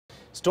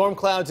Storm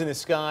clouds in the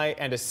sky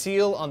and a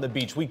seal on the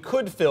beach. We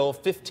could fill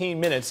 15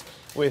 minutes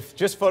with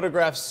just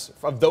photographs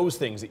of those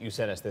things that you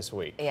sent us this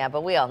week. Yeah,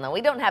 but we all know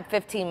we don't have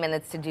 15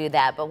 minutes to do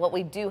that. But what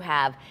we do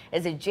have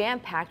is a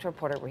jam-packed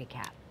reporter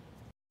recap.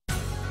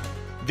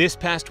 This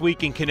past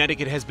week in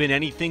Connecticut has been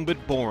anything but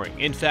boring.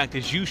 In fact,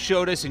 as you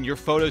showed us in your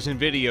photos and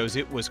videos,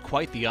 it was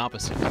quite the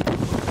opposite.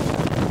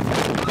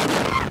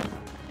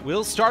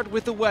 We'll start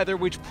with the weather,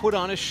 which put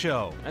on a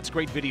show. That's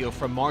great video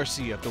from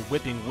Marcy of the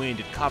whipping wind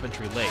at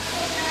Coventry Lake.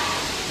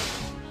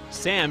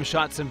 Sam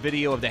shot some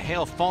video of the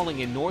hail falling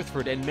in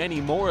Northford, and many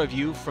more of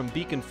you from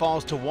Beacon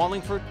Falls to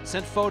Wallingford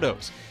sent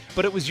photos.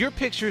 But it was your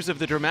pictures of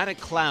the dramatic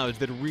clouds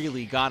that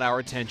really got our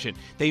attention.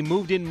 They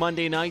moved in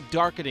Monday night,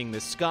 darkening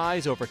the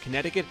skies over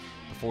Connecticut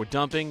before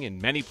dumping, in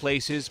many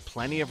places,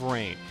 plenty of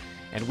rain.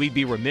 And we'd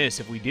be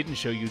remiss if we didn't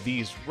show you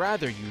these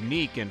rather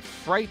unique and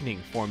frightening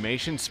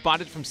formations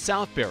spotted from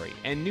Southbury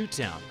and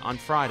Newtown on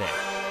Friday.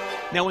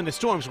 Now, when the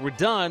storms were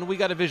done, we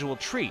got a visual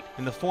treat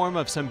in the form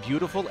of some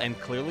beautiful and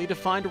clearly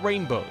defined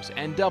rainbows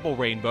and double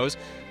rainbows,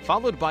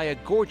 followed by a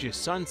gorgeous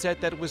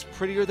sunset that was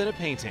prettier than a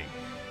painting.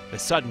 The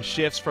sudden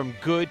shifts from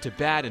good to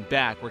bad and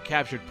back were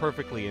captured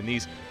perfectly in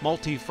these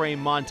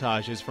multi-frame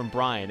montages from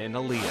Brian and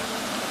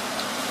Aaliyah.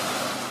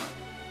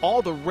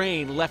 All the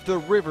rain left the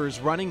rivers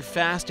running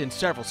fast and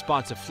several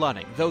spots of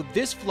flooding, though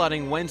this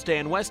flooding Wednesday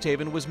in West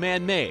Haven was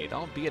man-made,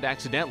 albeit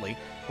accidentally,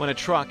 when a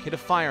truck hit a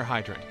fire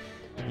hydrant.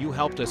 You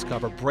helped us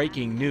cover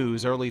breaking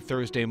news early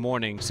Thursday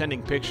morning,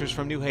 sending pictures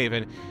from New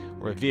Haven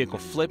where a vehicle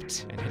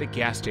flipped and hit a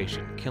gas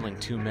station, killing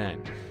 2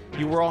 men.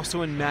 You were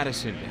also in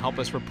Madison to help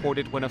us report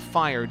it when a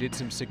fire did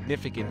some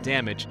significant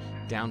damage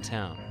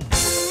downtown.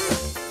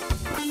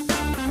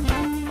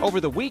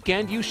 Over the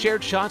weekend, you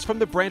shared shots from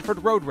the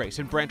Brantford Road Race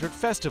and Brantford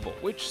Festival,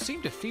 which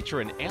seemed to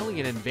feature an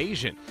alien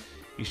invasion.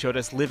 You showed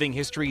us Living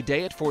History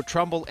Day at Fort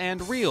Trumbull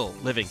and real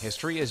living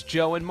history as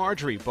Joe and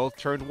Marjorie both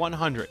turned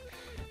 100.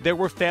 There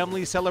were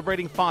families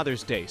celebrating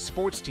Father's Day,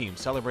 sports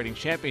teams celebrating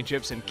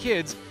championships, and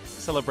kids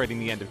celebrating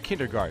the end of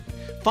kindergarten.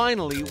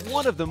 Finally,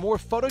 one of the more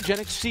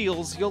photogenic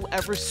seals you'll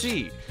ever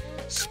see,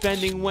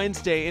 spending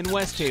Wednesday in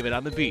West Haven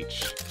on the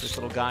beach. This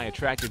little guy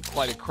attracted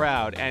quite a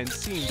crowd and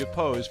seemed to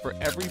pose for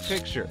every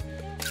picture.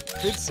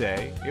 Could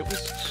say it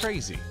was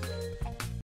crazy.